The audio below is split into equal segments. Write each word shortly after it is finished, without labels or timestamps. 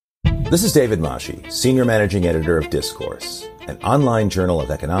This is David Mashi, Senior Managing Editor of Discourse, an online journal of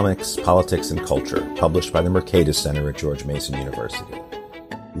economics, politics, and culture published by the Mercatus Center at George Mason University.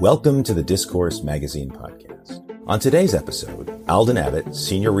 Welcome to the Discourse Magazine podcast. On today's episode, Alden Abbott,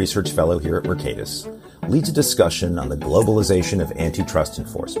 Senior Research Fellow here at Mercatus, leads a discussion on the globalization of antitrust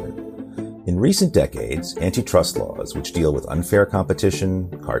enforcement. In recent decades, antitrust laws, which deal with unfair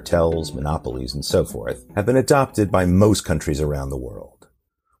competition, cartels, monopolies, and so forth, have been adopted by most countries around the world.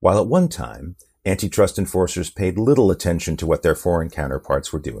 While at one time, antitrust enforcers paid little attention to what their foreign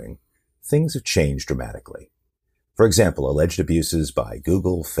counterparts were doing, things have changed dramatically. For example, alleged abuses by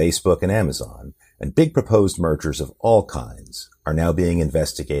Google, Facebook, and Amazon, and big proposed mergers of all kinds, are now being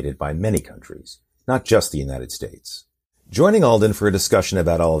investigated by many countries, not just the United States. Joining Alden for a discussion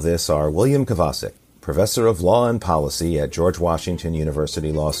about all of this are William Kovacic, Professor of Law and Policy at George Washington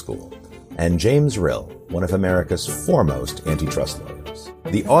University Law School, and James Rill, one of America's foremost antitrust lawyers.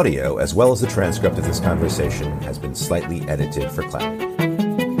 The audio, as well as the transcript of this conversation, has been slightly edited for clarity.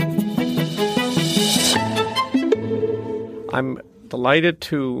 I'm delighted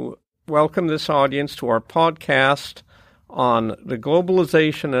to welcome this audience to our podcast on the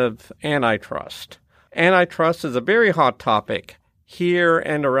globalization of antitrust. Antitrust is a very hot topic here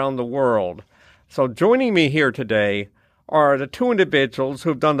and around the world. So joining me here today are the two individuals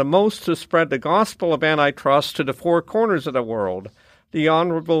who've done the most to spread the gospel of antitrust to the four corners of the world, the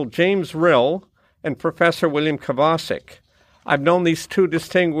Honorable James Rill and Professor William Kovacic. I've known these two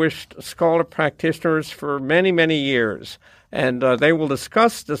distinguished scholar practitioners for many, many years, and they will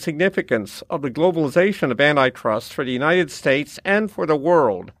discuss the significance of the globalization of antitrust for the United States and for the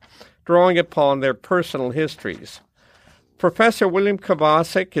world, drawing upon their personal histories. Professor William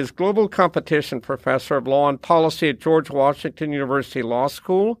Kovacic is Global Competition Professor of Law and Policy at George Washington University Law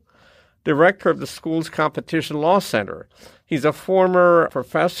School, Director of the school's Competition Law Center. He's a former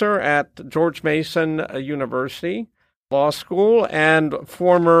professor at George Mason University Law School and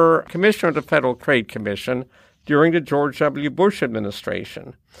former Commissioner of the Federal Trade Commission during the George W. Bush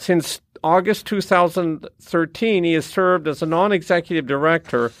administration. Since August 2013, he has served as a non-executive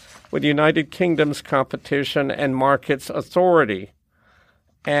director with the United Kingdom's Competition and Markets Authority.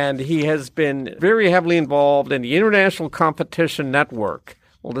 And he has been very heavily involved in the International Competition Network.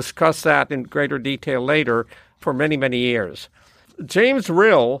 We'll discuss that in greater detail later for many, many years. James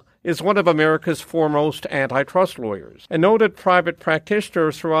Rill is one of America's foremost antitrust lawyers. A noted private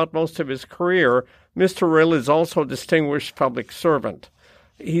practitioner throughout most of his career, Mr. Rill is also a distinguished public servant.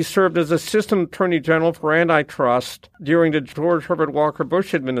 He served as Assistant Attorney General for Antitrust during the George Herbert Walker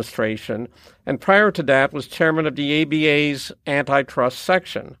Bush administration, and prior to that was chairman of the ABA's Antitrust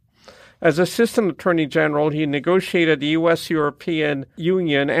section. As Assistant Attorney General, he negotiated the U.S.-European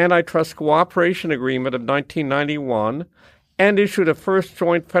Union Antitrust Cooperation Agreement of 1991 and issued a first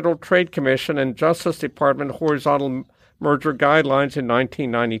joint Federal Trade Commission and Justice Department horizontal merger guidelines in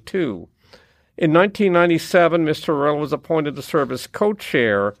 1992. In 1997, Mr. Rill was appointed to serve as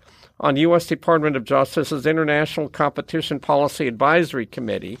co-chair on the U.S. Department of Justice's International Competition Policy Advisory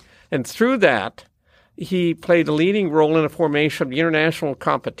Committee, and through that, he played a leading role in the formation of the International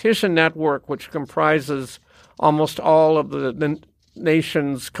Competition Network, which comprises almost all of the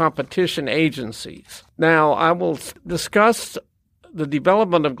nation's competition agencies. Now, I will discuss the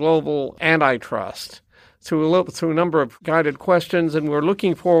development of global antitrust through a number of guided questions, and we're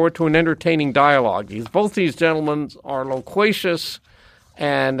looking forward to an entertaining dialogue. Both these gentlemen are loquacious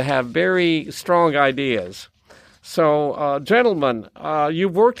and have very strong ideas. So, gentlemen,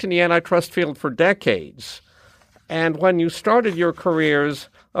 you've worked in the antitrust field for decades, and when you started your careers,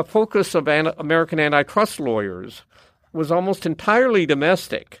 a focus of American antitrust lawyers was almost entirely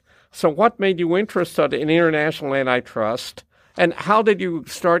domestic. So what made you interested in international antitrust? And how did you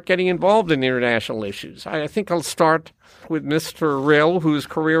start getting involved in international issues? I think I'll start with Mr. Rill, whose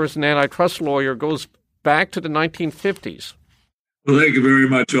career as an antitrust lawyer goes back to the 1950s. Well, thank you very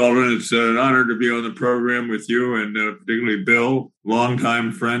much, Alden. It's an honor to be on the program with you and particularly Bill,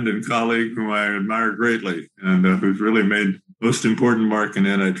 longtime friend and colleague whom I admire greatly and who's really made most important mark in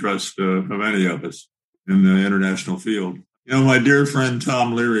antitrust of any of us in the international field. You know, my dear friend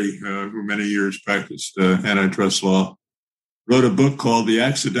Tom Leary, who many years practiced antitrust law, wrote a book called The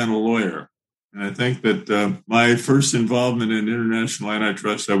Accidental Lawyer. And I think that my first involvement in international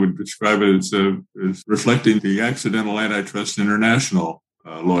antitrust, I would describe it as reflecting the accidental antitrust international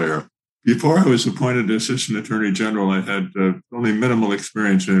lawyer. Before I was appointed Assistant Attorney General, I had only minimal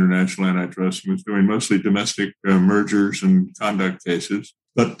experience in international antitrust and was doing mostly domestic mergers and conduct cases.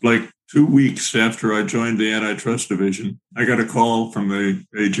 But like 2 weeks after I joined the antitrust division, I got a call from the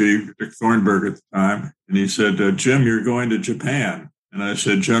AG, Dick Thornburg at the time, and he said, Jim, you're going to Japan. And I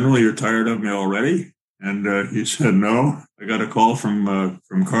said, General, you're tired of me already? And he said, no. I got a call from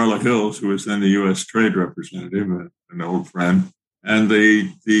Carla Hills, who was then the U.S. Trade Representative, an old friend. And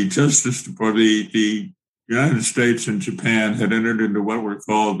the Justice Department, the United States and Japan had entered into what were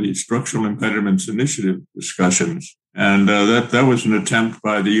called the Structural Impediments Initiative discussions. And that was an attempt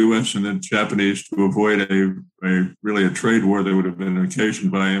by the U.S. and the Japanese to avoid a trade war that would have been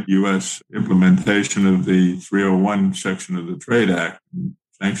occasioned by U.S. implementation of the 301 section of the Trade Act,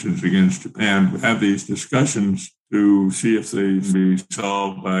 sanctions against Japan. Have these discussions to see if they can be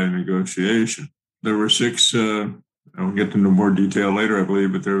solved by negotiation. There were six. I'll get into more detail later, I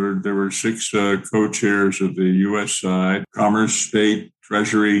believe, but there were six co-chairs of the U.S. side: Commerce, State,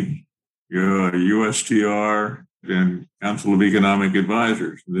 Treasury, USTR, and Council of Economic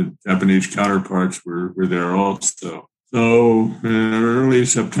Advisors. The Japanese counterparts were there also. So in early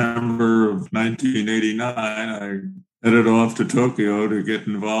September of 1989, I headed off to Tokyo to get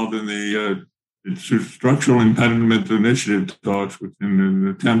involved in the Structural Impediment Initiative talks, in an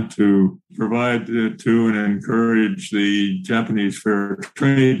attempt to provide to and encourage the Japanese Fair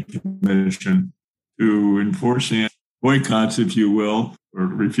Trade Commission to enforcing boycotts, if you will, or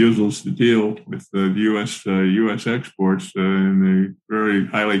refusals to deal with the U.S. exports in the very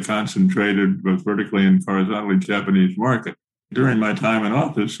highly concentrated, both vertically and horizontally, Japanese market. During my time in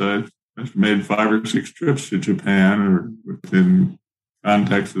office, I made 5 or 6 trips to Japan, or within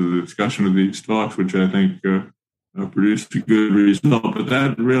context of the discussion of these talks, which I think produced a good result. But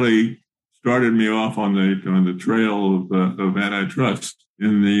that really started me off on the trail of antitrust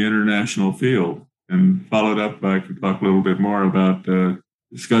in the international field, and followed up. I could talk a little bit more about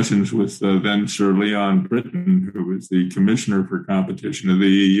discussions with then Sir Leon Britton, who was the Commissioner for Competition of the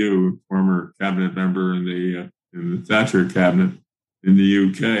EU, former cabinet member in the Thatcher cabinet in the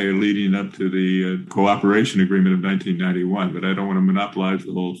UK, leading up to the Cooperation Agreement of 1991. But I don't want to monopolize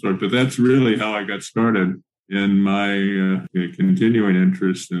the whole story. But that's really how I got started in my continuing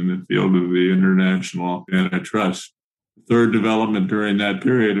interest in the field of the international antitrust. The third development during that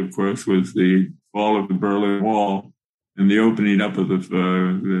period, of course, was the fall of the Berlin Wall and the opening up of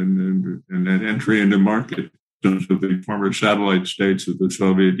and entry into market of the former satellite states of the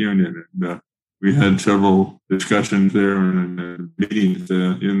Soviet Union. And we had several discussions there and meetings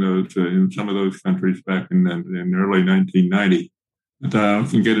in some of those countries back in early 1990. But I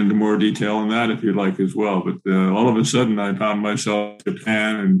can get into more detail on that if you'd like as well. But all of a sudden, I found myself in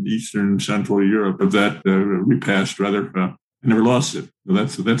Japan and Eastern Central Europe. Of that repassed, rather, I never lost it.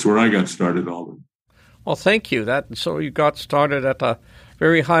 So that's where I got started, Alden. Well, thank you. So you got started at a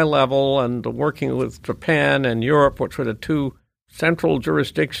very high level and working with Japan and Europe, which were the two central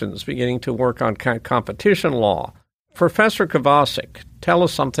jurisdictions beginning to work on competition law. Professor Kovacic, tell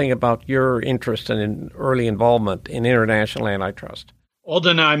us something about your interest and early involvement in international antitrust.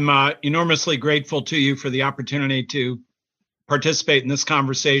 Alden, I'm enormously grateful to you for the opportunity to participate in this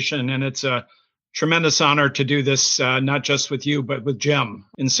conversation, and it's a tremendous honor to do this, not just with you, but with Jim.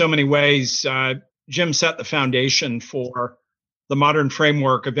 In so many ways, Jim set the foundation for the modern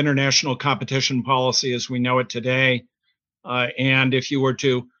framework of international competition policy as we know it today. And if you were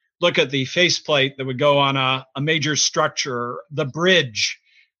to look at the faceplate that would go on a major structure, the bridge,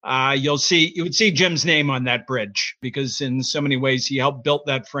 you would see Jim's name on that bridge, because in so many ways he helped build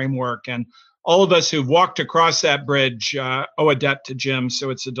that framework. And all of us who've walked across that bridge owe a debt to Jim. So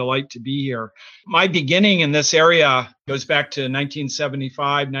it's a delight to be here. My beginning in this area goes back to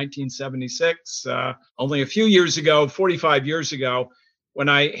 1975, 1976, only a few years ago, 45 years ago, when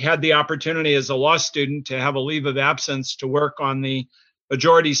I had the opportunity as a law student to have a leave of absence to work on the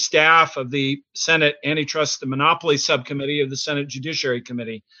majority staff of the Senate Antitrust and Monopoly Subcommittee of the Senate Judiciary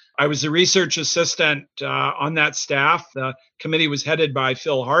Committee. I was a research assistant on that staff. The committee was headed by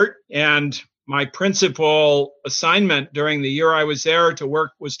Phil Hart, and my principal assignment during the year I was there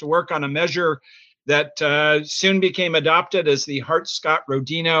was to work on a measure that soon became adopted as the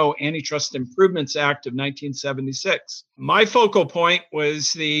Hart-Scott-Rodino Antitrust Improvements Act of 1976. My focal point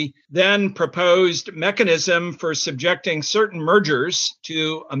was the then proposed mechanism for subjecting certain mergers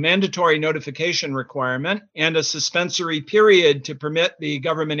to a mandatory notification requirement and a suspensory period to permit the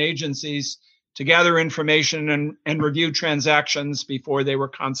government agencies to gather information and review transactions before they were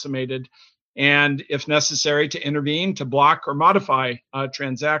consummated, and if necessary, to intervene to block or modify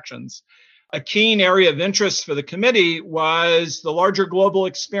transactions. A keen area of interest for the committee was the larger global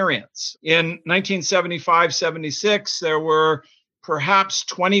experience. In 1975-76, there were perhaps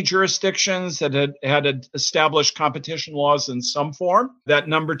 20 jurisdictions that had established competition laws in some form. That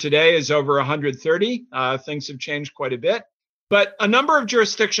number today is over 130. Things have changed quite a bit. But a number of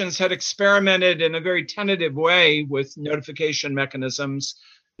jurisdictions had experimented in a very tentative way with notification mechanisms,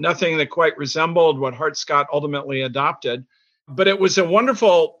 nothing that quite resembled what Hart-Scott ultimately adopted. But it was a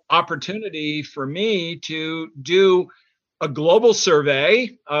wonderful opportunity for me to do a global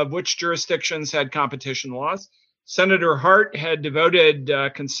survey of which jurisdictions had competition laws. Senator Hart had devoted a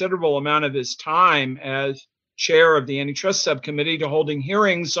considerable amount of his time as chair of the Antitrust Subcommittee to holding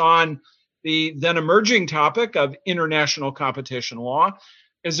hearings on the then emerging topic of international competition law.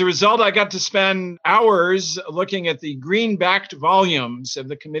 As a result, I got to spend hours looking at the green-backed volumes of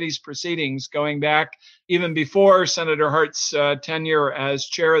the committee's proceedings, going back even before Senator Hart's tenure as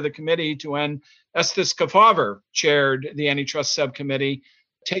chair of the committee to when Estes Kefauver chaired the Antitrust Subcommittee,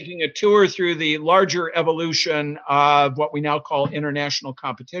 taking a tour through the larger evolution of what we now call international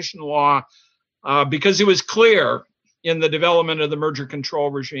competition law, because it was clear in the development of the merger control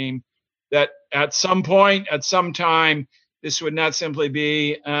regime that at some point, at some time, this would not simply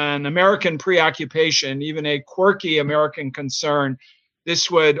be an American preoccupation, even a quirky American concern. This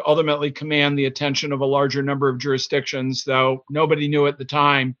would ultimately command the attention of a larger number of jurisdictions, though nobody knew at the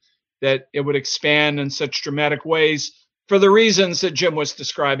time that it would expand in such dramatic ways for the reasons that Jim was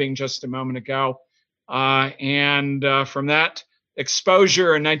describing just a moment ago. And from that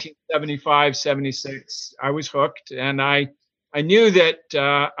exposure in 1975, 76, I was hooked. And I knew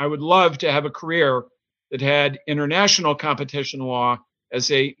that I would love to have a career that had international competition law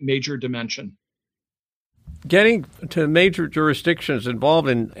as a major dimension. Getting to major jurisdictions involved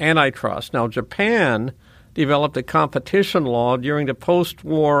in antitrust. Now, Japan developed a competition law during the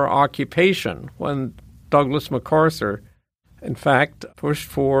post-war occupation when Douglas MacArthur, in fact, pushed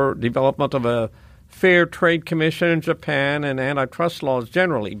for development of a fair trade commission in Japan and antitrust laws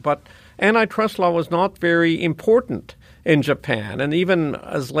generally. But antitrust law was not very important in Japan. And even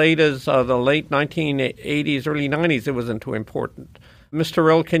as late as the late 1980s, early 90s, it wasn't too important. Mr.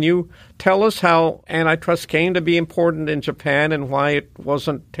 Rill, can you tell us how antitrust came to be important in Japan and why it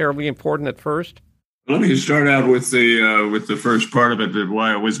wasn't terribly important at first? Let me start out with the first part of it, that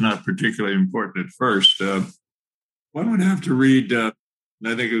why it was not particularly important at first. One would have to read, and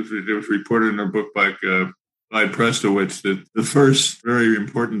I think it was reported in a book by Prestowitz, that the first very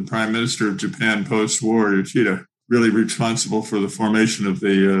important prime minister of Japan post-war, Yoshida, really responsible for the formation of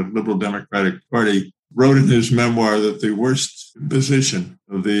the Liberal Democratic Party, wrote in his memoir that the worst imposition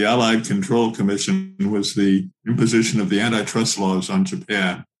of the Allied Control Commission was the imposition of the antitrust laws on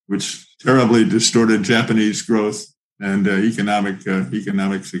Japan, which terribly distorted Japanese growth and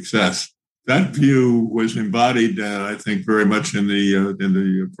economic success. That view was embodied, I think, very much in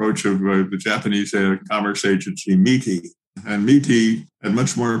the approach of the Japanese commerce agency MITI, and MITI had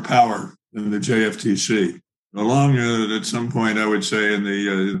much more power than the JFTC. Along at some point, I would say in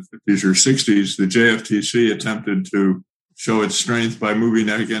the 50s or 60s, the JFTC attempted to show its strength by moving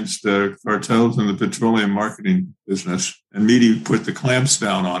against cartels in the petroleum marketing business, and MITI put the clamps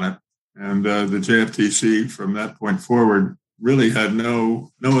down on it. And the JFTC, from that point forward, really had no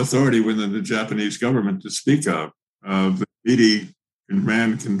authority within the Japanese government to speak of. The MITI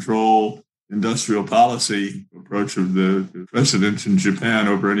command control industrial policy approach of the precedents in Japan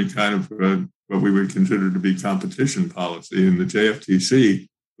over any kind of what we would consider to be competition policy. And the JFTC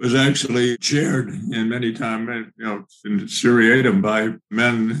was actually chaired in many times, in seriatim by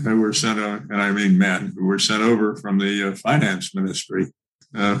men who were sent, and I mean men, who were sent over from the finance ministry,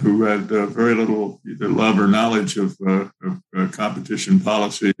 who had very little either love or knowledge of competition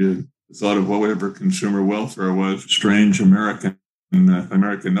policy, and thought of whatever consumer welfare was, strange American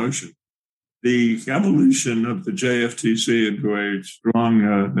notion. The evolution of the JFTC into a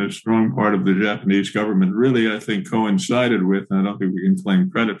strong part of the Japanese government really, I think, coincided with, and I don't think we can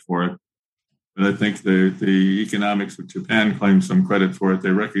claim credit for it, but I think the economics of Japan claims some credit for it. They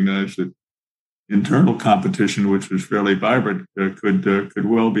recognized that internal competition, which was fairly vibrant, could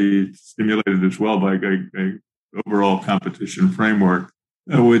well be stimulated as well by a overall competition framework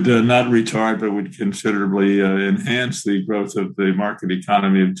that would not retard, but would considerably enhance the growth of the market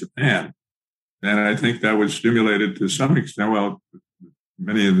economy of Japan. And I think that was stimulated to some extent. Well,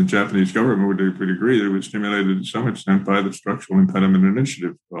 many of the Japanese government would agree that it was stimulated to some extent by the Structural Impediment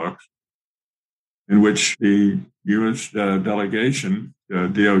Initiative talks, in which the U.S. delegation,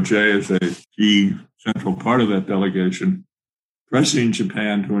 DOJ is a key central part of that delegation, pressing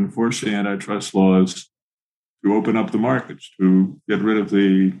Japan to enforce the antitrust laws, to open up the markets, to get rid of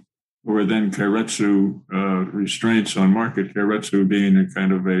the what were then keiretsu restraints on market, keiretsu being a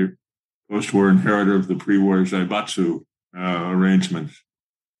kind of a post-war inheritor of the pre-war zaibatsu arrangements.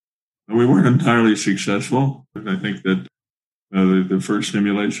 And we weren't entirely successful. I think that the first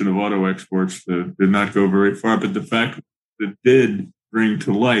stimulation of auto exports did not go very far, but the fact that did bring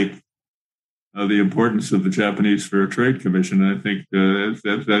to light the importance of the Japanese Fair Trade Commission. And I think as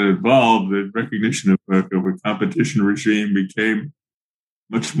that evolved, the recognition of a competition regime became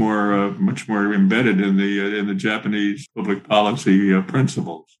much more embedded in the Japanese public policy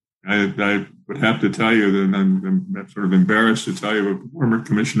principles. I would have to tell you that I'm sort of embarrassed to tell you, but former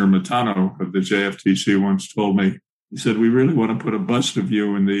Commissioner Matano of the JFTC once told me, he said, "We really want to put a bust of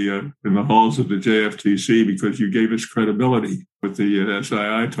you in the halls of the JFTC because you gave us credibility with the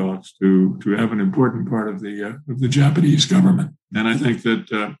SII talks to have an important part of the Japanese government." And I think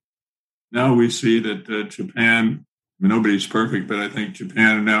that now we see that Japan, I mean, nobody's perfect, but I think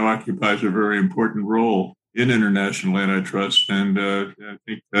Japan now occupies a very important role in international antitrust, and I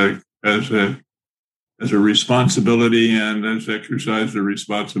think as a responsibility and has exercised the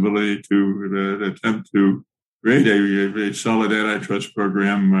responsibility to attempt to create a solid antitrust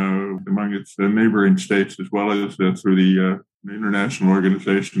program among its neighboring states, as well as through the international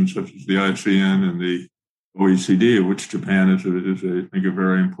organizations such as the ICN and the OECD, of which Japan is I think, a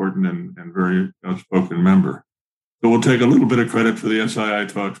very important and very outspoken member. So we'll take a little bit of credit for the SII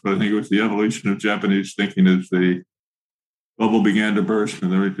talks, but I think it was the evolution of Japanese thinking as the bubble began to burst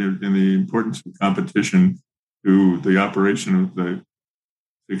and the importance of competition to the operation of the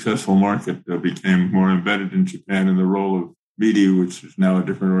successful market became more embedded in Japan, and the role of media, which is now a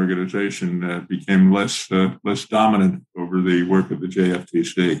different organization, became less dominant over the work of the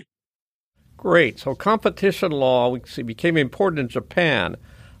JFTC. Great. So competition law, we see, became important in Japan.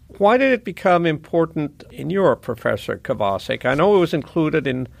 Why did it become important in Europe, Professor Kovacic? I know it was included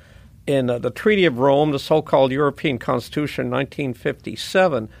in the Treaty of Rome, the so-called European Constitution,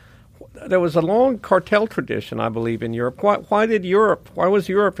 1957. There was a long cartel tradition, I believe, in Europe. Why was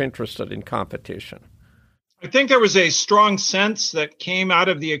Europe interested in competition? I think there was a strong sense that came out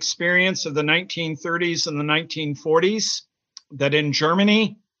of the experience of the 1930s and the 1940s that in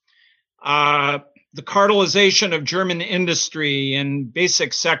Germany, the cartelization of German industry in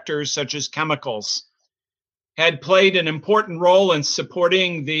basic sectors such as chemicals had played an important role in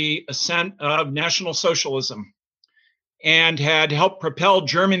supporting the ascent of National Socialism and had helped propel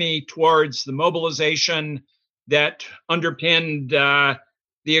Germany towards the mobilization that underpinned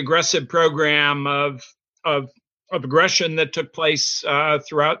the aggressive program of aggression that took place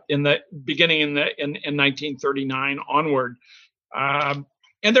throughout in the beginning in 1939 onward.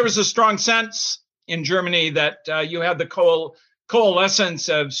 And there was a strong sense in Germany that you had the coalescence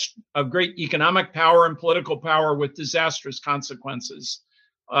of great economic power and political power with disastrous consequences.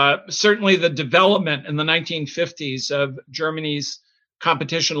 Certainly the development in the 1950s of Germany's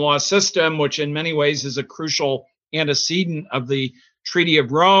competition law system, which in many ways is a crucial antecedent of the Treaty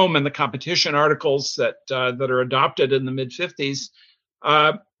of Rome and the competition articles that are adopted in the mid-50s,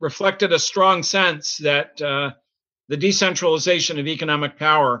 reflected a strong sense that the decentralization of economic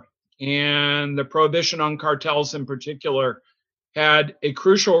power and the prohibition on cartels in particular had a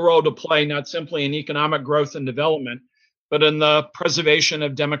crucial role to play, not simply in economic growth and development, but in the preservation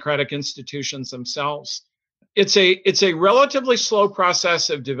of democratic institutions themselves. It's a relatively slow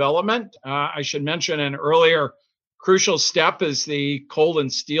process of development. I should mention an earlier crucial step is the Coal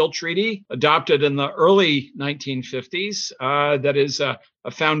and Steel Treaty, adopted in the early 1950s. That is a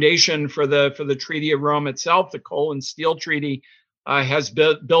foundation for the Treaty of Rome itself. The Coal and Steel Treaty has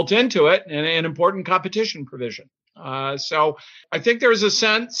built into it an important competition provision. So I think there's a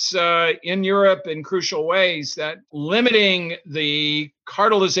sense in Europe in crucial ways that limiting the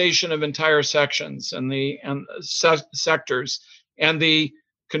cartelization of entire sections and sectors and the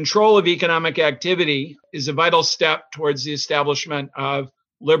control of economic activity is a vital step towards the establishment of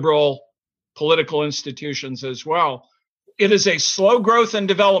liberal political institutions as well. It is a slow growth and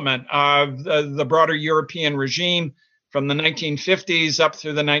development of the broader European regime from the 1950s up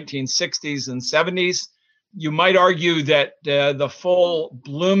through the 1960s and 70s. You might argue that the full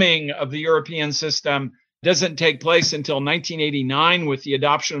blooming of the European system doesn't take place until 1989 with the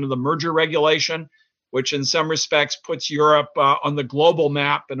adoption of the merger regulation, which in some respects puts Europe on the global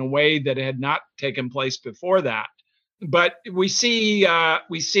map in a way that had not taken place before that. But we see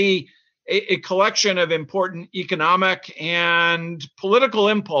a collection of important economic and political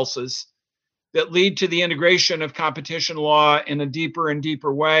impulses that lead to the integration of competition law in a deeper and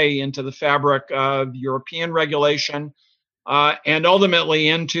deeper way into the fabric of European regulation, and ultimately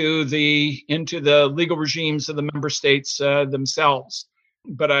into the legal regimes of the member states themselves.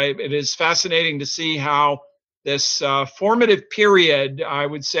 But it is fascinating to see how this formative period, I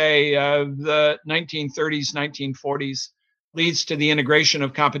would say, of the 1930s, 1940s, leads to the integration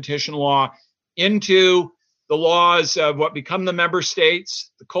of competition law into the laws of what become the member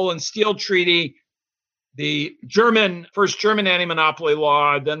states. The Coal and Steel Treaty the first German anti-monopoly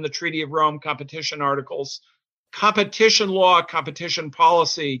law, then the Treaty of Rome competition articles. Competition law, competition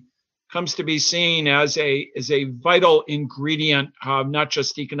policy comes to be seen as a vital ingredient of not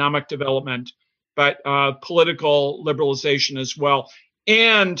just economic development, but political liberalization as well,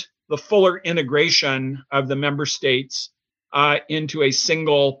 and the fuller integration of the member states into a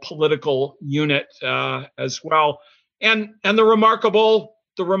single political unit as well, and the remarkable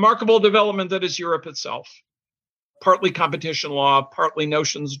development that is Europe itself. Partly competition law, partly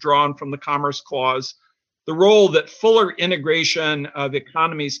notions drawn from the Commerce Clause, the role that fuller integration of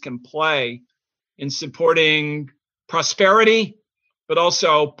economies can play in supporting prosperity, but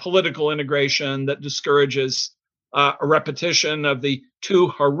also political integration that discourages a repetition of the two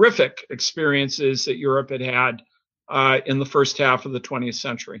horrific experiences that Europe had in the first half of the 20th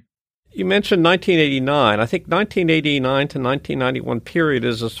century. You mentioned 1989. I think 1989 to 1991 period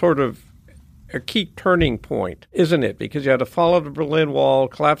is a sort of a key turning point, isn't it? Because you had the fall of the Berlin Wall,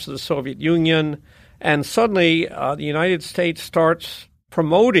 collapse of the Soviet Union, and suddenly the United States starts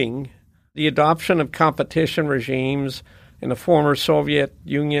promoting the adoption of competition regimes in the former Soviet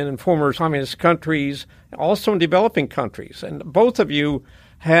Union and former communist countries, also in developing countries. And both of you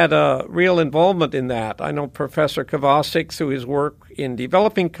had a real involvement in that. I know Professor Kovacic through his work in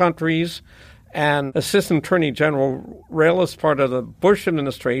developing countries, and Assistant Attorney General Rill as part of the Bush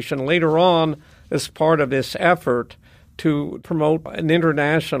administration, later on as part of this effort to promote an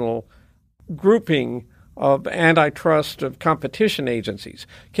international grouping of antitrust of competition agencies.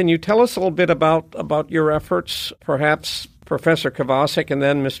 Can you tell us a little bit about your efforts, perhaps Professor Kovacic and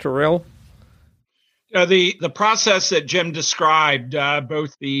then Mr. Rill? The process that Jim described,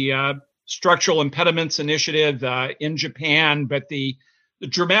 both the Structural Impediments Initiative in Japan, but the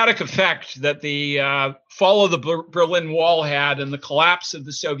dramatic effect that the fall of the Berlin Wall had and the collapse of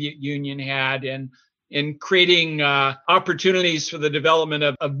the Soviet Union had in creating opportunities for the development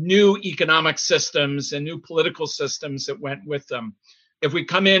of new economic systems and new political systems that went with them. If we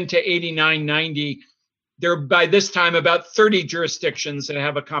come into 89, 90, there are by this time about 30 jurisdictions that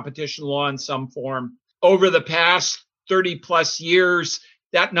have a competition law in some form. Over the past 30 plus years,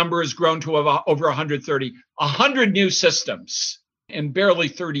 that number has grown to over 130, 100 new systems in barely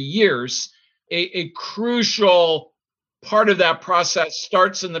 30 years. A crucial part of that process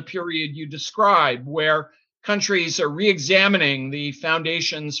starts in the period you describe, where countries are re-examining the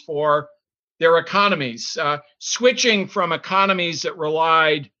foundations for their economies, switching from economies that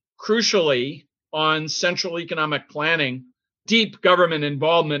relied crucially on central economic planning, deep government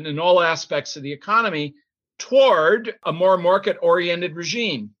involvement in all aspects of the economy, toward a more market-oriented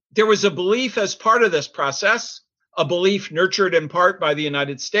regime. There was a belief as part of this process, a belief nurtured in part by the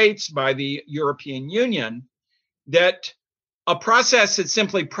United States, by the European Union, that a process that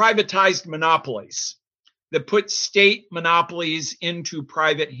simply privatized monopolies, that put state monopolies into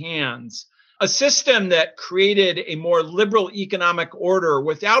private hands, a system that created a more liberal economic order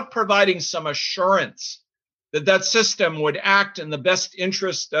without providing some assurance that that system would act in the best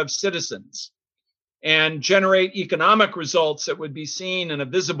interest of citizens and generate economic results that would be seen in a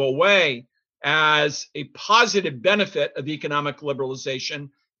visible way as a positive benefit of economic liberalization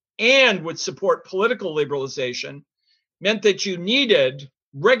and would support political liberalization, meant that you needed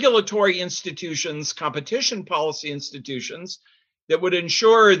regulatory institutions, competition policy institutions, that would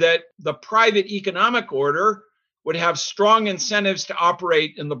ensure that the private economic order would have strong incentives to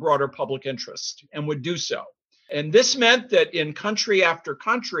operate in the broader public interest and would do so. And this meant that in country after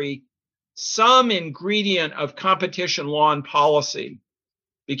country, some ingredient of competition law and policy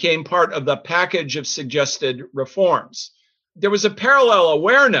became part of the package of suggested reforms. There was a parallel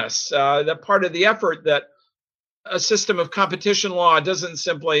awareness that part of the effort that a system of competition law isn't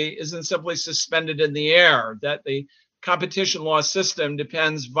simply suspended in the air, that the competition law system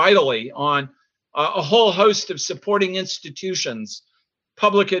depends vitally on a whole host of supporting institutions,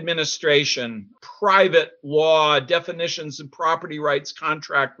 public administration, private law, definitions of property rights,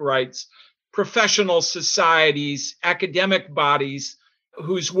 contract rights, professional societies, academic bodies,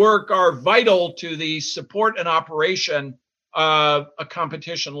 whose work are vital to the support and operation of a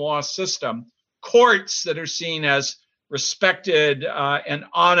competition law system, courts that are seen as respected and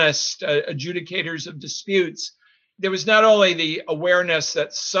honest adjudicators of disputes. There was not only the awareness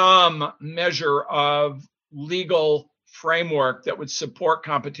that some measure of legal framework that would support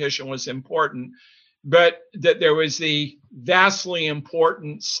competition was important, but that there was the vastly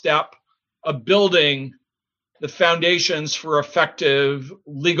important step of building the foundations for effective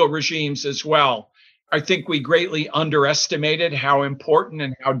legal regimes as well. I think we greatly underestimated how important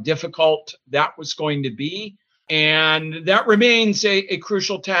and how difficult that was going to be. And that remains a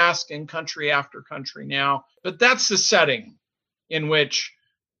crucial task in country after country now. But that's the setting in which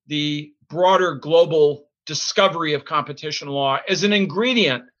the broader global discovery of competition law as an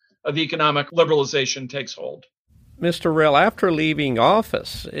ingredient of economic liberalization takes hold. Mr. Rill, after leaving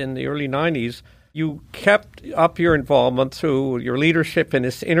office in the early 90s, you kept up your involvement through your leadership in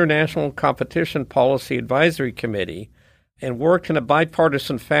this International Competition Policy Advisory Committee and worked in a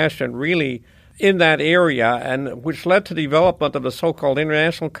bipartisan fashion really in that area, and which led to the development of the so-called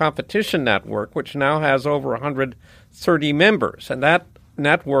International Competition Network, which now has over 130 members. And that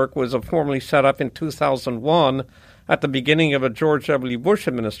network was formally set up in 2001 at the beginning of a George W. Bush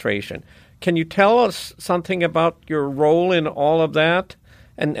administration. Can you tell us something about your role in all of that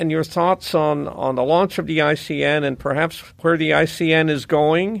and your thoughts on the launch of the ICN and perhaps where the ICN is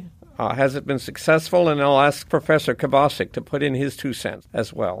going? Has it been successful? And I'll ask Professor Kovacic to put in his 2 cents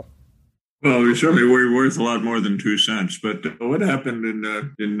as well. Well, we certainly were worth a lot more than 2 cents. But what happened in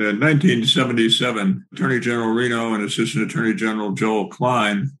 1977, Attorney General Reno and Assistant Attorney General Joel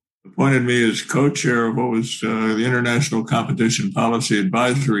Klein appointed me as co-chair of what was the International Competition Policy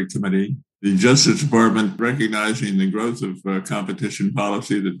Advisory Committee. The Justice Department, recognizing the growth of competition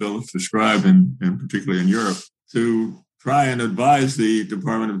policy that Bill has described, and particularly in Europe, to try and advise the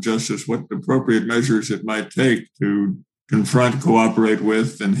Department of Justice what appropriate measures it might take to confront, cooperate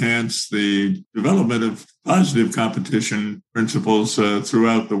with, enhance the development of positive competition principles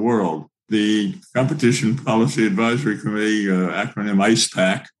throughout the world. The Competition Policy Advisory Committee, acronym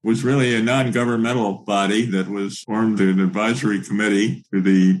ICPAC, was really a non-governmental body that was formed an advisory committee to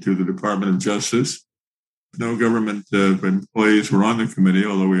the Department of Justice. No government employees were on the committee,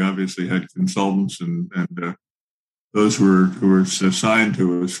 although we obviously had consultants and those who were assigned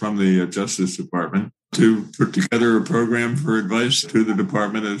to us from the Justice Department to put together a program for advice to the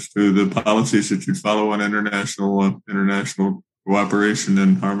department as to the policies that should follow on international cooperation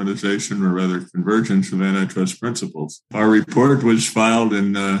and harmonization, or rather convergence of antitrust principles. Our report was filed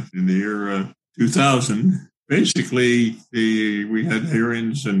in the year 2000. Basically, we had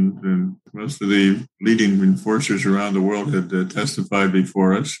hearings and most of the leading enforcers around the world had testified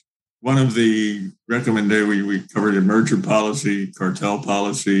before us. One of the recommendations, we covered merger policy, cartel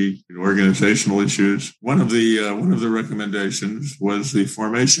policy, organizational issues. One of the recommendations was the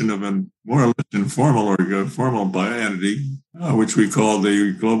formation of a more or less informal formal entity, which we call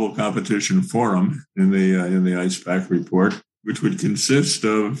the Global Competition Forum in the ICPAC report, which would consist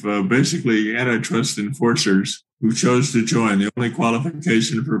of basically antitrust enforcers who chose to join. The only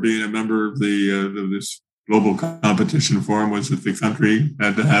qualification for being a member of this Global Competition Forum was that the country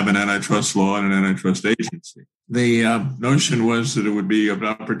had to have an antitrust law and an antitrust agency. The notion was that it would be an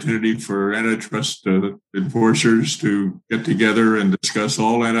opportunity for antitrust enforcers to get together and discuss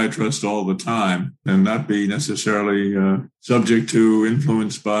all antitrust all the time and not be necessarily subject to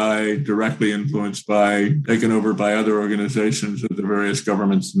directly influenced by, taken over by other organizations of the various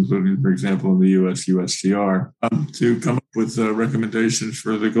governments, including, for example, in the U.S., USTR, to come up with recommendations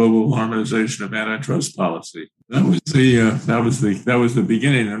for the global harmonization of antitrust policy. That was the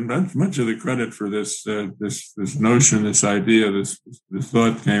beginning, and much of the credit for this notion, this idea, this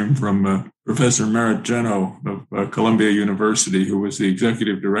thought came from Professor Merritt Jeno of Columbia University, who was the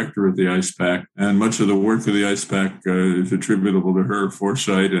executive director of the ICPAC, and much of the work of the ICPAC is attributable to her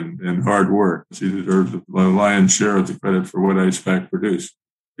foresight and hard work. She deserves the lion's share of the credit for what ICPAC produced.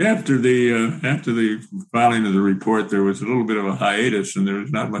 After the filing of the report, there was a little bit of a hiatus, and there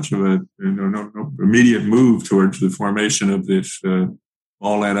was not much of no immediate move towards the formation of this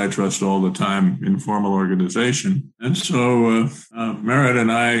all antitrust all the time informal organization. And so Merritt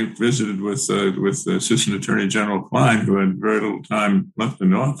and I visited with Assistant Attorney General Klein, who had very little time left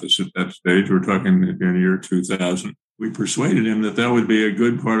in office at that stage. We're talking in the year 2000. We persuaded him that would be a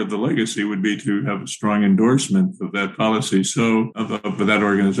good part of the legacy would be to have a strong endorsement of that policy, of that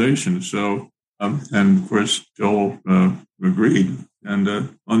organization. So, and of course, Joel agreed. And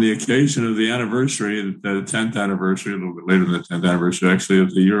on the occasion of the anniversary, the 10th anniversary, a little bit later than the 10th anniversary, actually,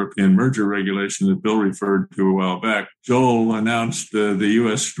 of the European merger regulation that Bill referred to a while back, Joel announced the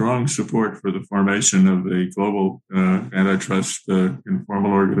U.S. strong support for the formation of the Global Antitrust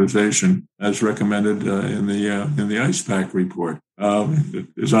Informal Organization, as recommended in the ICPAC report.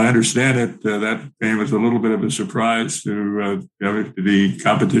 As I understand it, that came as a little bit of a surprise to the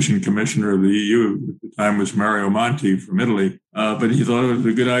competition commissioner of the EU. At the time was Mario Monti from Italy. But he thought it was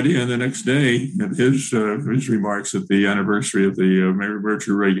a good idea. And the next day, at his remarks at the anniversary of the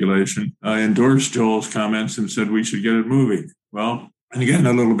merger regulation, endorsed Joel's comments and said we should get it moving. Well, and again,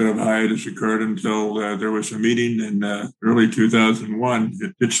 a little bit of hiatus occurred until there was a meeting in early 2001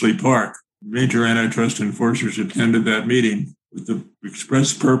 at Ditchley Park, major antitrust enforcers attended that meeting with the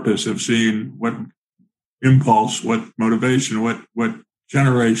express purpose of seeing what impulse, what motivation, what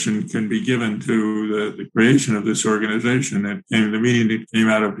generation can be given to the creation of this organization. The meeting that came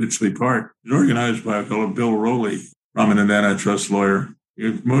out of Bletchley Park was organized by a fellow, Bill Rowley, prominent antitrust lawyer.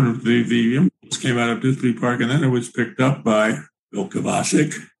 The impulse came out of Bletchley Park, and then it was picked up by Bill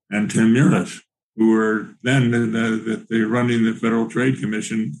Kovacic and Tim Muris, who were then running the Federal Trade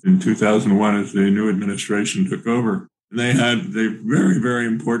Commission in 2001 as the new administration took over. And they had the very, very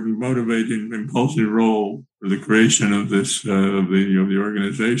important, motivating, impulsive role for the creation of this of the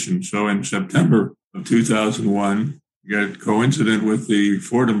organization. So in September of 2001, coincident with the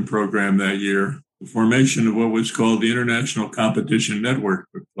Fordham program that year, the formation of what was called the International Competition Network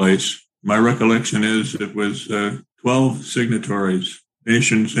took place. My recollection is it was 12 signatories,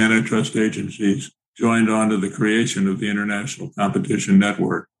 nations, antitrust agencies, joined on to the creation of the International Competition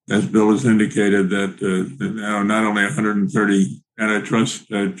Network. As Bill has indicated, that not only 130 antitrust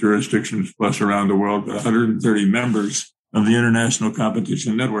jurisdictions plus around the world, but 130 members of the International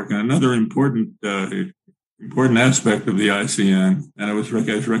Competition Network. And another important aspect of the ICN, and it was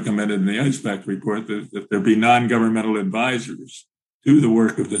as recommended in the ISPAC report, that there be non-governmental advisors to the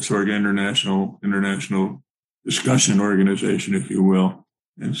work of this international discussion organization, if you will.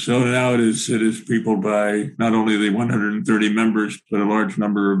 And so now it is peopled by not only the 130 members, but a large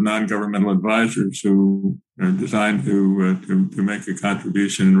number of non-governmental advisors who are designed to make a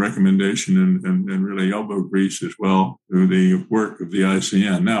contribution and recommendation and really elbow grease as well to the work of the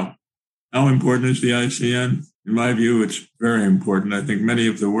ICN. Now, how important is the ICN? In my view, it's very important. I think much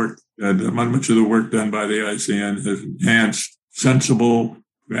of the work done by the ICN has enhanced sensible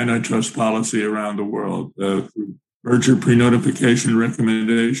antitrust policy around the world through merger pre-notification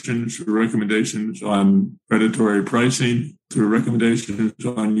recommendations on predatory pricing, through recommendations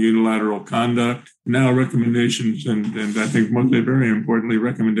on unilateral conduct, now recommendations, and I think mostly very importantly,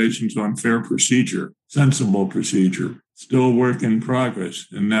 recommendations on fair procedure, sensible procedure, still work in progress.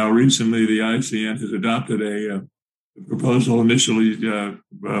 And now recently the ICN has adopted a proposal initially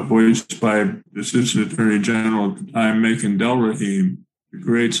voiced by the Assistant Attorney General at the time, Macon Delrahim, to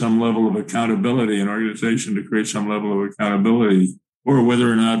create some level of accountability, an organization to create some level of accountability, or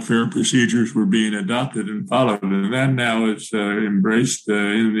whether or not fair procedures were being adopted and followed. And that now is embraced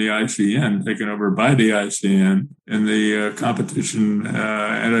in the ICN, taken over by the ICN in the competition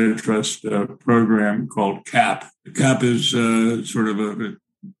antitrust program called CAP. The CAP is sort of a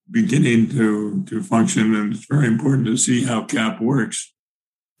beginning to function, and it's very important to see how CAP works,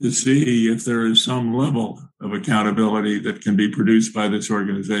 to see if there is some level of accountability that can be produced by this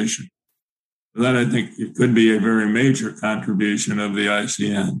organization. That, I think, it could be a very major contribution of the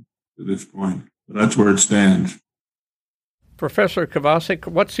ICN to this point. But that's where it stands. Professor Kovacic,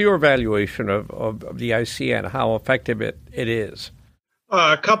 what's your evaluation of the ICN, how effective it is?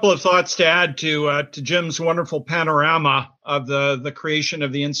 A couple of thoughts to add to Jim's wonderful panorama of the creation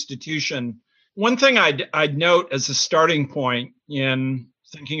of the institution. One thing I'd note as a starting point in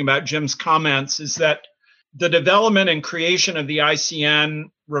thinking about Jim's comments is that the development and creation of the ICN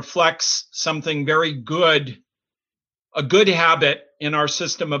reflects something very good, a good habit in our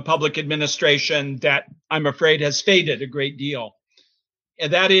system of public administration that I'm afraid has faded a great deal.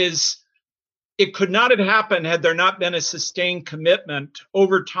 And that is, it could not have happened had there not been a sustained commitment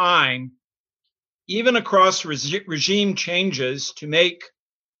over time, even across regime changes, to make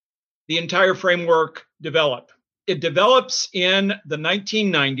the entire framework develop. It develops in the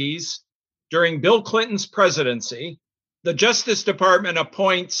 1990s during Bill Clinton's presidency. The Justice Department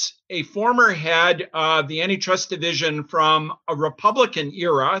appoints a former head of the Antitrust Division from a Republican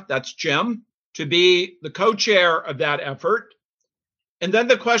era, that's Jim, to be the co-chair of that effort. And then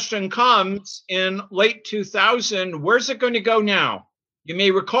the question comes in late 2000, where's it going to go now? You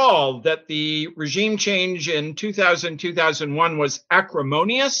may recall that the regime change in 2000-2001 was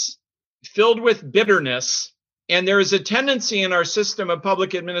acrimonious, filled with bitterness. And there is a tendency in our system of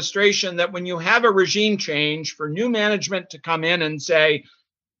public administration that when you have a regime change, for new management to come in and say,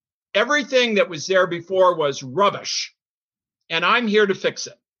 everything that was there before was rubbish, and I'm here to fix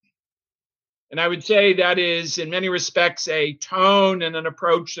it. And I would say that is, in many respects, a tone and an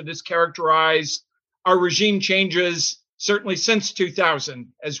approach that has characterized our regime changes, certainly since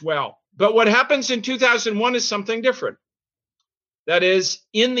 2000 as well. But what happens in 2001 is something different. That is,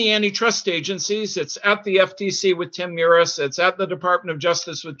 in the antitrust agencies, it's at the FTC with Tim Muris, it's at the Department of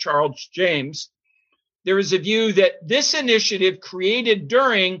Justice with Charles James. There is a view that this initiative created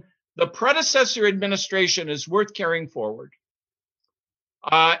during the predecessor administration is worth carrying forward.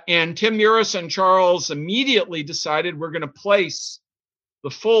 And Tim Muris and Charles immediately decided we're going to place the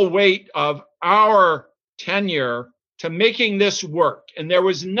full weight of our tenure to making this work. And there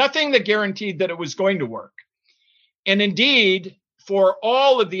was nothing that guaranteed that it was going to work. And indeed, for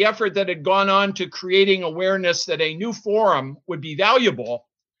all of the effort that had gone on to creating awareness that a new forum would be valuable,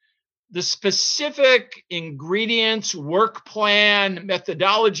 the specific ingredients, work plan,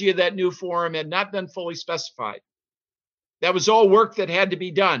 methodology of that new forum had not been fully specified. That was all work that had to be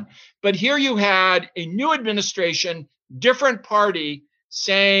done. But here you had a new administration, different party,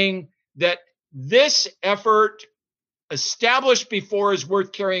 saying that this effort established before is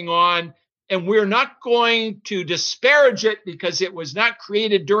worth carrying on, and we're not going to disparage it because it was not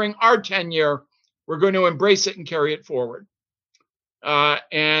created during our tenure. We're going to embrace it and carry it forward.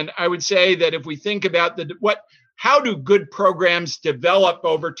 And I would say that if we think about how do good programs develop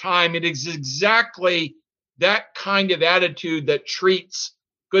over time, it is exactly that kind of attitude that treats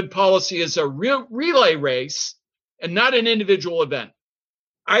good policy as a real relay race and not an individual event.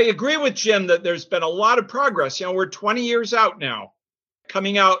 I agree with Jim that there's been a lot of progress. We're 20 years out now,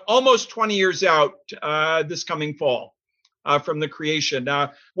 coming out almost 20 years out this coming fall from the creation.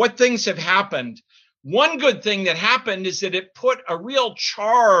 What things have happened? One good thing that happened is that it put a real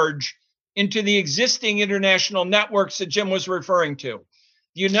charge into the existing international networks that Jim was referring to.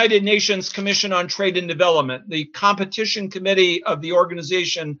 The United Nations Commission on Trade and Development, the Competition Committee of the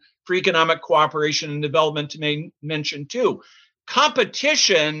Organization for Economic Cooperation and Development, to mention too.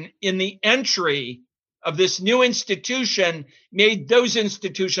 Competition in the entry of this new institution made those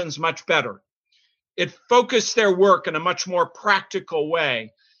institutions much better. It focused their work in a much more practical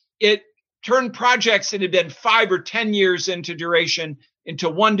way. It turned projects that had been 5 or 10 years into duration into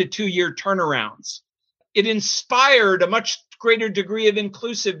 1 to 2 year turnarounds. It inspired a much greater degree of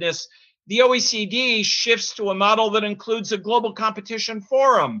inclusiveness. The OECD shifts to a model that includes a global competition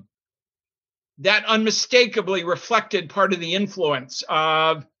forum. That unmistakably reflected part of the influence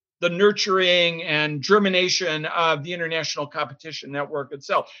of the nurturing and germination of the International Competition Network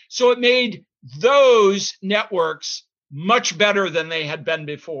itself. So it made those networks much better than they had been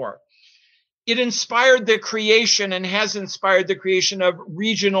before. It inspired the creation and has inspired the creation of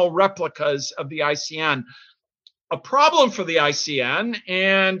regional replicas of the ICN. A problem for the ICN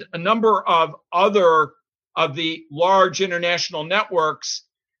and a number of other of the large international networks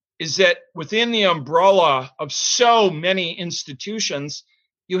is that within the umbrella of so many institutions,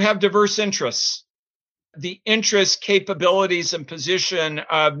 you have diverse interests. The interests, capabilities, and position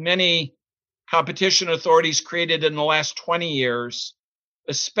of many competition authorities created in the last 20 years,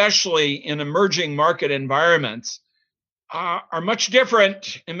 especially in emerging market environments, are much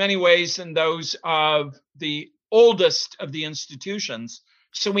different in many ways than those of the oldest of the institutions.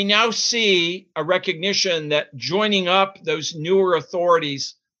 So we now see a recognition that joining up those newer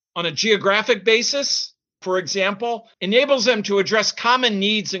authorities on a geographic basis, for example, enables them to address common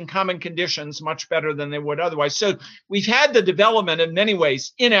needs and common conditions much better than they would otherwise. So we've had the development in many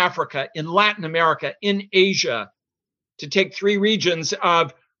ways in Africa, in Latin America, in Asia, to take 3 regions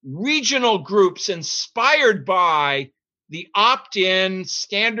of regional groups inspired by the opt-in,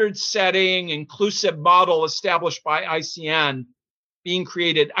 standard-setting, inclusive model established by ICN being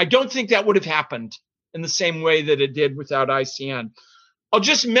created. I don't think that would have happened in the same way that it did without ICN. I'll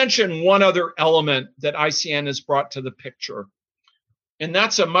just mention one other element that ICN has brought to the picture, and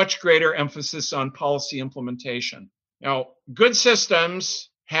that's a much greater emphasis on policy implementation. Now, good systems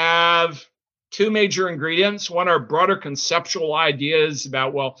have 2 major ingredients. One are broader conceptual ideas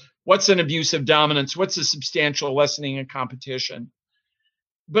about, well, what's an abuse of dominance? What's a substantial lessening in competition?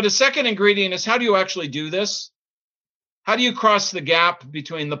 But a second ingredient is, how do you actually do this? How do you cross the gap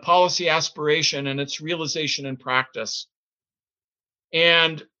between the policy aspiration and its realization in practice?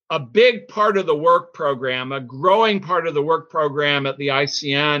 And a big part of the work program, a growing part of the work program at the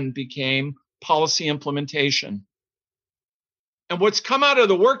ICN became policy implementation. And what's come out of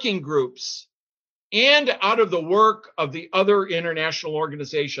the working groups and out of the work of the other international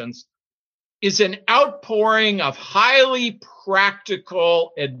organizations is an outpouring of highly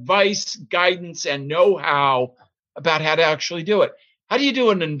practical advice, guidance, and know-how about how to actually do it. How do you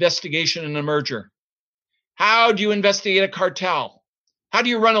do an investigation in a merger? How do you investigate a cartel? How do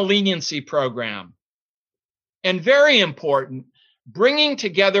you run a leniency program? And very important, bringing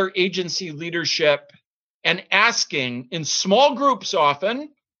together agency leadership and asking in small groups,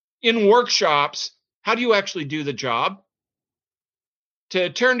 often in workshops, how do you actually do the job? To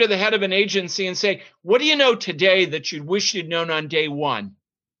turn to the head of an agency and say, what do you know today that you wish you'd known on day one?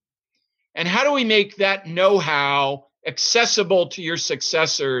 And how do we make that know-how accessible to your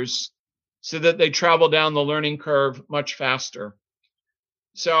successors so that they travel down the learning curve much faster?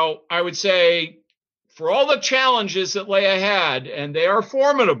 So I would say for all the challenges that lay ahead, and they are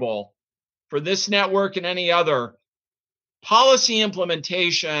formidable for this network and any other, policy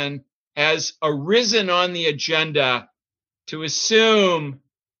implementation has arisen on the agenda to assume,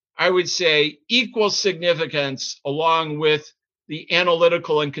 I would say, equal significance along with the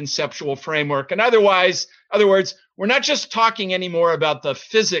analytical and conceptual framework. And other words, we're not just talking anymore about the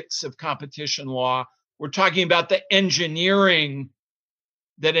physics of competition law. We're talking about the engineering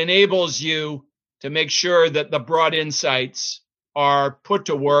that enables you to make sure that the broad insights are put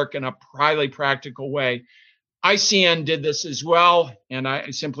to work in a highly practical way. ICN did this as well, and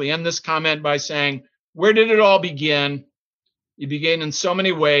I simply end this comment by saying, where did it all begin? It began in so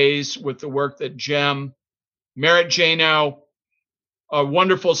many ways with the work that Jim, Merritt Jano, a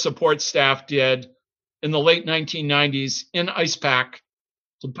wonderful support staff did in the late 1990s in ICPAC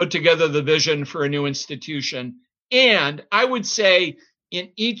to put together the vision for a new institution. And I would say in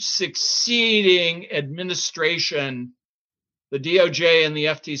each succeeding administration, the DOJ and the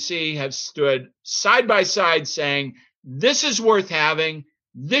FTC have stood side by side saying, this is worth having,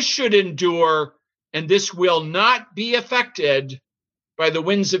 this should endure, and this will not be affected by the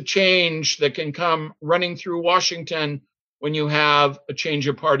winds of change that can come running through Washington when you have a change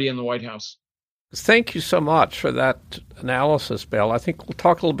of party in the White House. Thank you so much for that analysis, Bill. I think we'll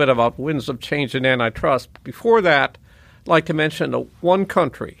talk a little bit about winds of change in antitrust. Before that, I'd like to mention the one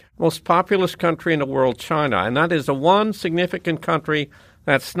country, most populous country in the world, China, and that is the one significant country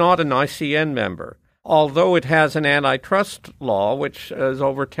that's not an ICN member, although it has an antitrust law, which is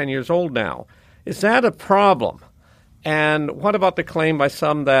over 10 years old now. Is that a problem? And what about the claim by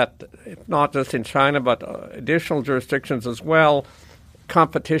some that, not just in China, but additional jurisdictions as well,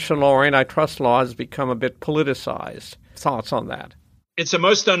 competition law or antitrust law has become a bit politicized? Thoughts on that? It's a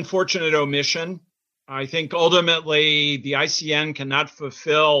most unfortunate omission. I think ultimately the ICN cannot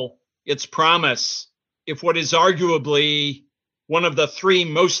fulfill its promise if what is arguably one of the three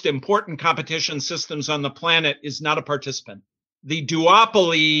most important competition systems on the planet is not a participant. The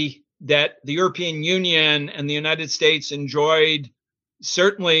duopoly that the European Union and the United States enjoyed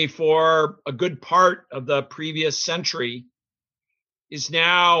certainly for a good part of the previous century is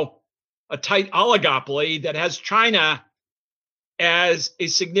now a tight oligopoly that has China as a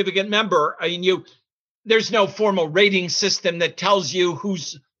significant member. I mean, there's no formal rating system that tells you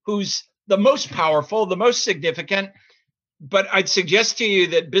who's the most powerful, the most significant. But I'd suggest to you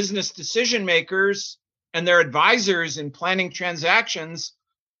that business decision makers and their advisors in planning transactions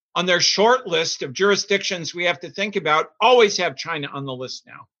on their short list of jurisdictions we have to think about always have China on the list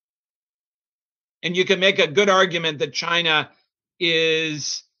now. And you can make a good argument that China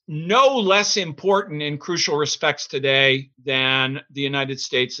is no less important in crucial respects today than the United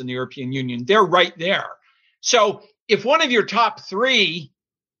States and the European Union. They're right there. So if one of your top three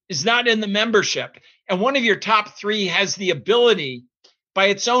is not in the membership, and one of your top three has the ability by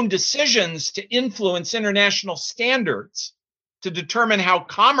its own decisions to influence international standards to determine how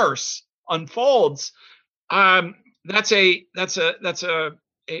commerce unfolds, that's a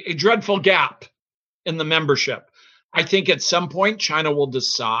dreadful gap in the membership. I think at some point China will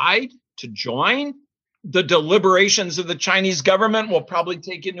decide to join. The deliberations of the Chinese government will probably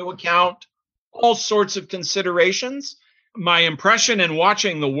take into account all sorts of considerations. My impression in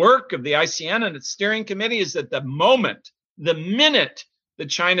watching the work of the ICN and its steering committee is that the minute that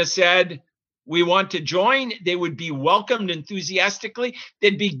China said, we want to join, they would be welcomed enthusiastically.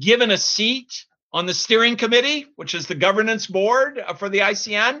 They'd be given a seat on the steering committee, which is the governance board for the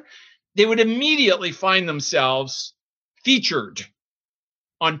ICN. They would immediately find themselves featured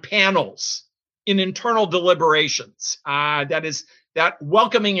on panels in internal deliberations. That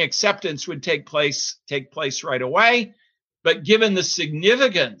welcoming acceptance would take place right away. But given the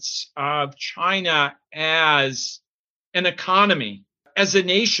significance of China as an economy, as a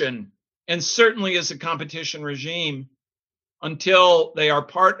nation, and certainly as a competition regime, until they are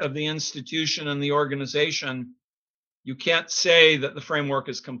part of the institution and the organization, you can't say that the framework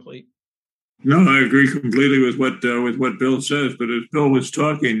is complete. No, I agree completely with what Bill says. But as Bill was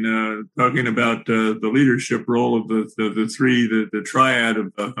talking about the leadership role of the triad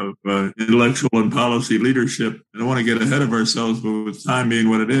of intellectual and policy leadership, I don't want to get ahead of ourselves, but with time being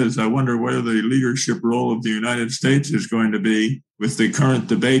what it is, I wonder where the leadership role of the United States is going to be with the current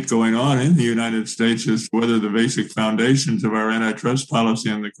debate going on in the United States as to whether the basic foundations of our antitrust policy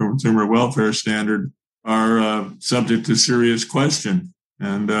and the consumer welfare standard are subject to serious question.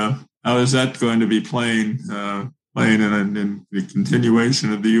 And how is that going to be playing in the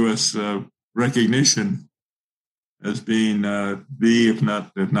continuation of the U.S. Recognition as being if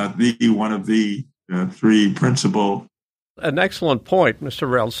not the one of the three principal? An excellent point, Mr.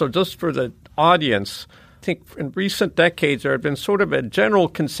 Rill. So just for the audience, I think in recent decades there had been sort of a general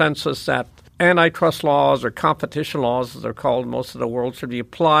consensus that antitrust laws, or competition laws as they're called in most of the world, should be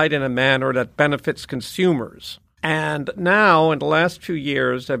applied in a manner that benefits consumers. And now, in the last few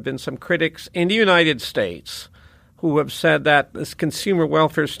years, there have been some critics in the United States who have said that this consumer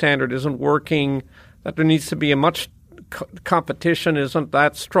welfare standard isn't working, that there needs to be a much competition isn't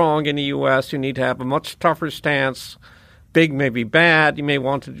that strong in the U.S. You need to have a much tougher stance. Big may be bad. You may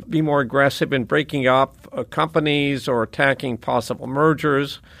want to be more aggressive in breaking up companies or attacking possible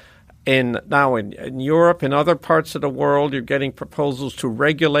mergers. In Europe and other parts of the world, you're getting proposals to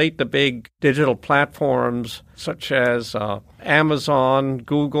regulate the big digital platforms such as Amazon,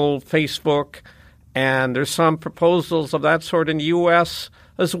 Google, Facebook, and there's some proposals of that sort in the U.S.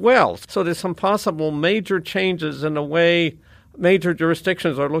 as well. So there's some possible major changes in the way major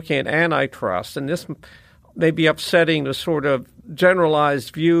jurisdictions are looking at antitrust, and this may be upsetting the sort of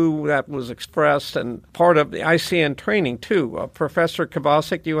generalized view that was expressed and part of the ICN training too. Professor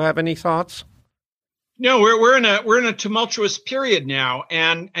Kovacic, do you have any thoughts? No, we're in a tumultuous period now,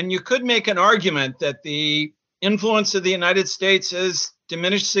 and you could make an argument that the influence of the United States has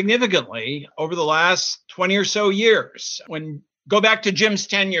diminished significantly over the last 20 or so years. Go back to Jim's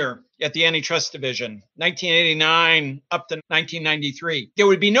tenure at the Antitrust Division, 1989 up to 1993. There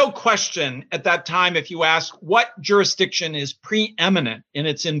would be no question at that time if you ask what jurisdiction is preeminent in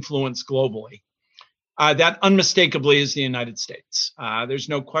its influence globally. That unmistakably is the United States. There's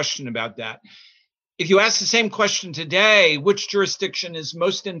no question about that. If you ask the same question today, which jurisdiction is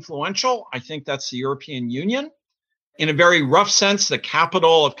most influential? I think that's the European Union. In a very rough sense, the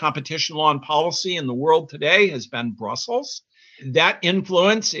capital of competition law and policy in the world today has been Brussels. That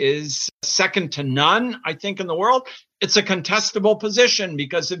influence is second to none, I think, in the world. It's a contestable position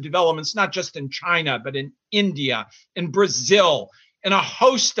because of developments not just in China, but in India, in Brazil, and a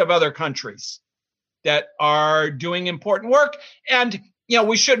host of other countries that are doing important work. And,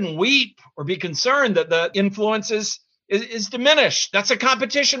 we shouldn't weep or be concerned that the influence is diminished. That's a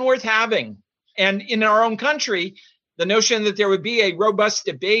competition worth having. And in our own country, the notion that there would be a robust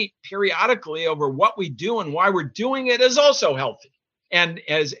debate periodically over what we do and why we're doing it is also healthy. And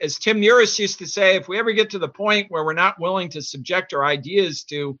as Tim Uris used to say, if we ever get to the point where we're not willing to subject our ideas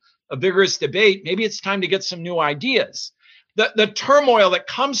to a vigorous debate, maybe it's time to get some new ideas. The turmoil that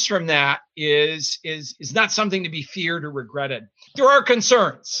comes from that is not something to be feared or regretted. There are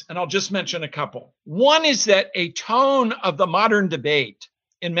concerns, and I'll just mention a couple. One is that a tone of the modern debate,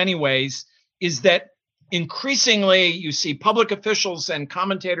 in many ways, is that increasingly, you see public officials and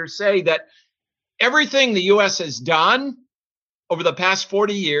commentators say that everything the U.S. has done over the past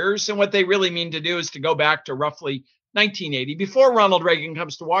 40 years, and what they really mean to do is to go back to roughly 1980, before Ronald Reagan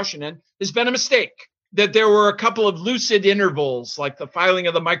comes to Washington, has been a mistake. That there were a couple of lucid intervals, like the filing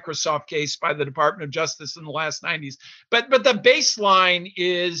of the Microsoft case by the Department of Justice in the last 90s. But the baseline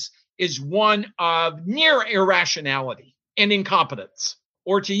is one of near irrationality and incompetence.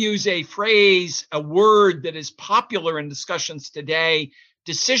 Or to use a phrase, a word that is popular in discussions today,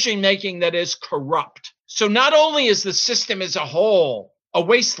 decision-making that is corrupt. So not only is the system as a whole a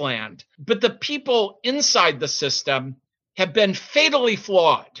wasteland, but the people inside the system have been fatally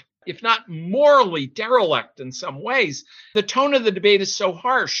flawed, if not morally derelict in some ways. The tone of the debate is so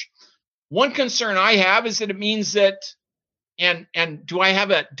harsh. One concern I have is that it means that, and do I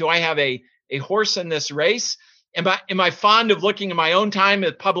have a horse in this race? Am I fond of looking at my own time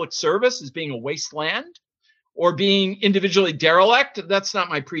at public service as being a wasteland or being individually derelict? That's not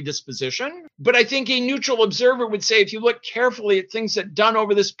my predisposition. But I think a neutral observer would say, if you look carefully at things that are done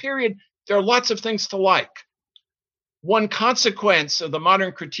over this period, there are lots of things to like. One consequence of the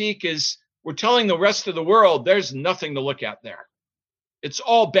modern critique is we're telling the rest of the world there's nothing to look at there. It's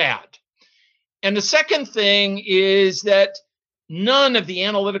all bad. And the second thing is that none of the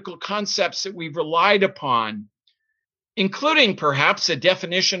analytical concepts that we've relied upon, including perhaps a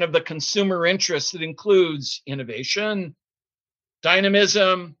definition of the consumer interest that includes innovation,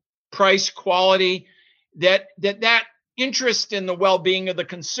 dynamism, price, quality, that interest in the well-being of the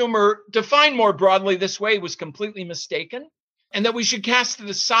consumer, defined more broadly this way, was completely mistaken, and that we should cast it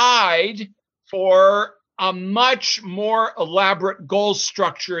aside for a much more elaborate goal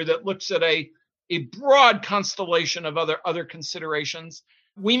structure that looks at a broad constellation of other considerations.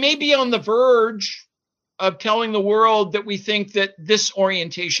 We may be on the verge of telling the world that we think that this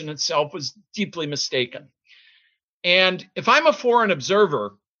orientation itself was deeply mistaken. And if I'm a foreign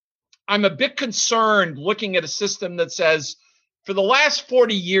observer, I'm a bit concerned looking at a system that says, for the last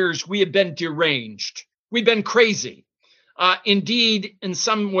 40 years, we have been deranged. We've been crazy. Indeed, in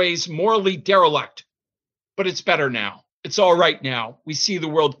some ways, morally derelict. But it's better now. It's all right now. We see the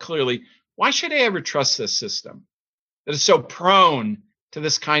world clearly. why should I ever trust this system that is so prone to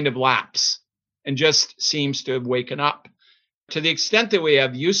this kind of lapse and just seems to have waken up? To the extent that we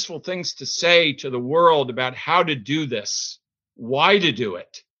have useful things to say to the world about how to do this, why to do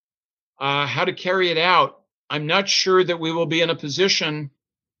it, how to carry it out, I'm not sure that we will be in a position,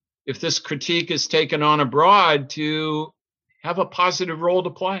 if this critique is taken on abroad, to have a positive role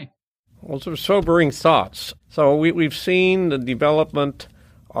to play. Those are sobering thoughts. So we've seen the development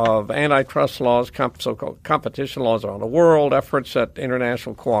of antitrust laws, so-called competition laws around the world, efforts at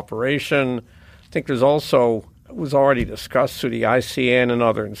international cooperation. I think there's also, it was already discussed through the ICN and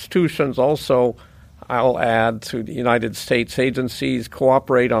other institutions. Also, I'll add, through the United States agencies,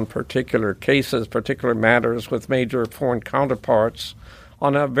 cooperate on particular cases, particular matters with major foreign counterparts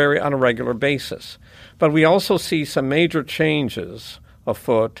on a regular basis. But we also see some major changes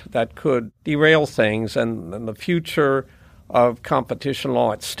afoot that could derail things, and the future of competition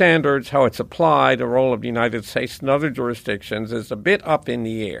law, its standards, how it's applied, the role of the United States and other jurisdictions is a bit up in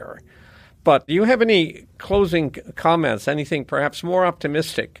the air. But do you have any closing comments, anything perhaps more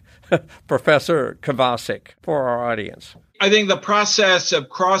optimistic, Professor Kovacic, for our audience? I think the process of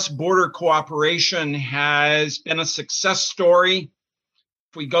cross-border cooperation has been a success story.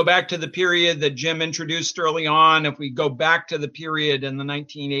 If we go back to the period that Jim introduced early on, if we go back to the period in the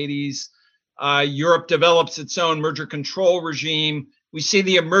 1980s, Europe develops its own merger control regime. We see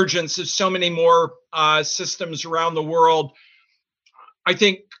the emergence of so many more systems around the world. I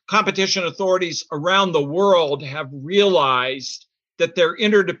think competition authorities around the world have realized that their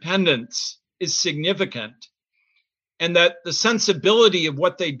interdependence is significant and that the sensibility of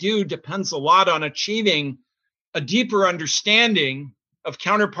what they do depends a lot on achieving a deeper understanding of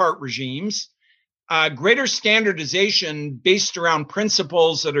counterpart regimes, greater standardization based around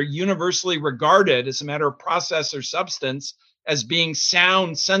principles that are universally regarded as a matter of process or substance as being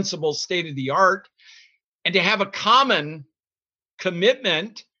sound, sensible, state-of-the-art, and to have a common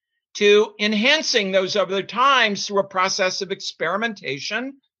commitment to enhancing those over times through a process of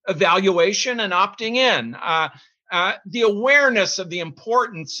experimentation, evaluation, and opting in. The awareness of the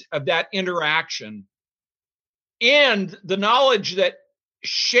importance of that interaction and the knowledge that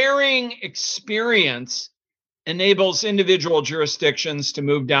sharing experience enables individual jurisdictions to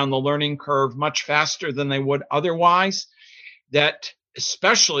move down the learning curve much faster than they would otherwise, that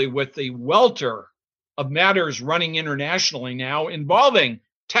especially with the welter of matters running internationally now involving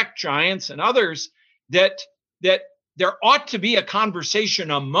tech giants and others, that there ought to be a conversation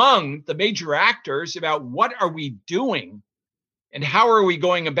among the major actors about what are we doing and how are we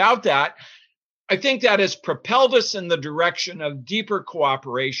going about that. I think that has propelled us in the direction of deeper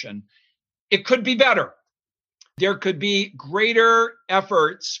cooperation. It could be better. There could be greater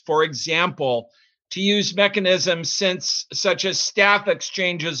efforts, for example, to use mechanisms such as staff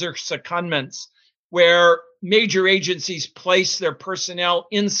exchanges or secondments, where major agencies place their personnel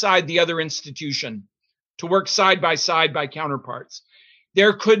inside the other institution to work side by counterparts.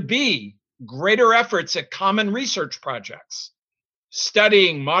 There could be greater efforts at common research projects,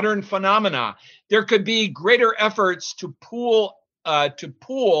 studying modern phenomena. There could be greater efforts to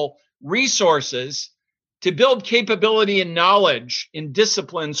pool resources to build capability and knowledge in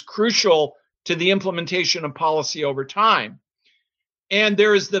disciplines crucial to the implementation of policy over time. And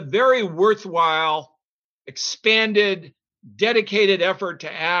there is the very worthwhile, expanded, dedicated effort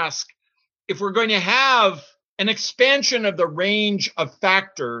to ask, if we're going to have an expansion of the range of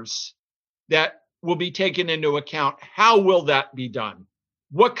factors that will be taken into account, how will that be done?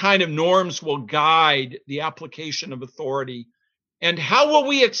 What kind of norms will guide the application of authority? And how will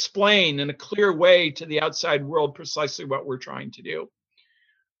we explain in a clear way to the outside world precisely what we're trying to do?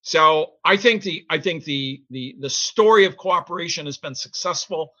 So I think the story of cooperation has been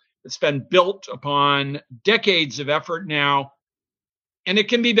successful. It's been built upon decades of effort now, and it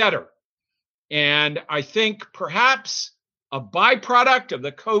can be better. And I think perhaps a byproduct of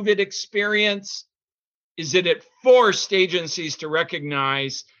the COVID experience is that it forced agencies to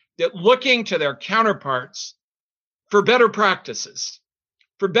recognize that looking to their counterparts for better practices,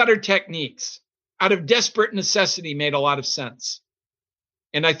 for better techniques, out of desperate necessity made a lot of sense.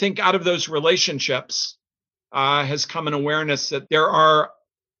 And I think out of those relationships has come an awareness that there are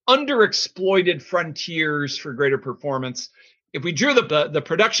underexploited frontiers for greater performance. If we drew the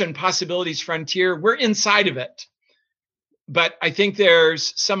production possibilities frontier, we're inside of it. But I think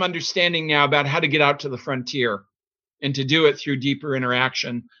there's some understanding now about how to get out to the frontier and to do it through deeper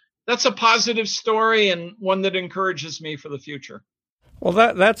interaction. That's a positive story and one that encourages me for the future. Well,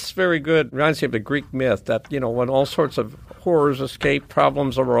 that's very good. Reminds me of the Greek myth that, when all sorts of horrors escaped,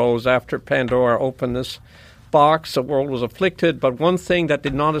 problems arose after Pandora opened this box. The world was afflicted, but one thing that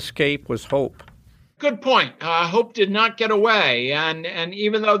did not escape was hope. Good point. Hope did not get away. And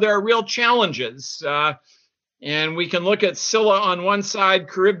even though there are real challenges, and we can look at Scylla on one side,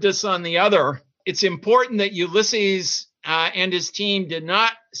 Charybdis on the other, it's important that Ulysses and his team did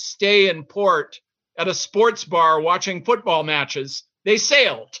not stay in port at a sports bar watching football matches. They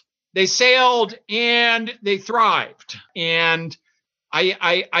sailed. They sailed and they thrived. And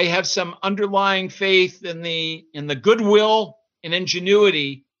I have some underlying faith in the goodwill and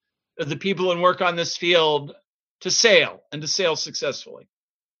ingenuity of the people who work on this field to sail and to sail successfully.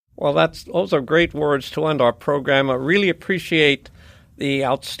 Well, those are great words to end our program. I really appreciate the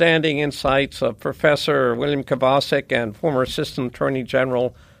outstanding insights of Professor William Kovacic and former Assistant Attorney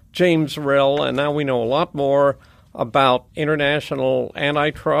General James Rill. And now we know a lot more about international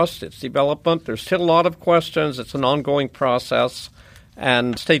antitrust, its development. There's still a lot of questions. It's an ongoing process.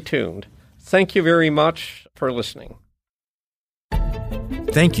 And stay tuned. Thank you very much for listening.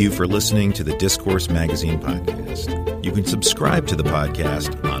 Thank you for listening to the Discourse Magazine podcast. You can subscribe to the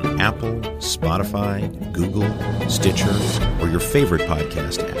podcast on Apple, Spotify, Google, Stitcher, or your favorite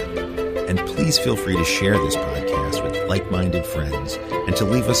podcast app. And please feel free to share this podcast with like-minded friends and to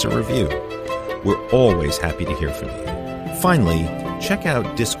leave us a review. We're always happy to hear from you. Finally, check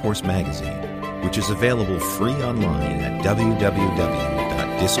out Discourse Magazine, which is available free online at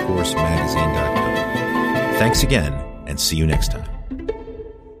www.discoursemagazine.com. Thanks again, and see you next time.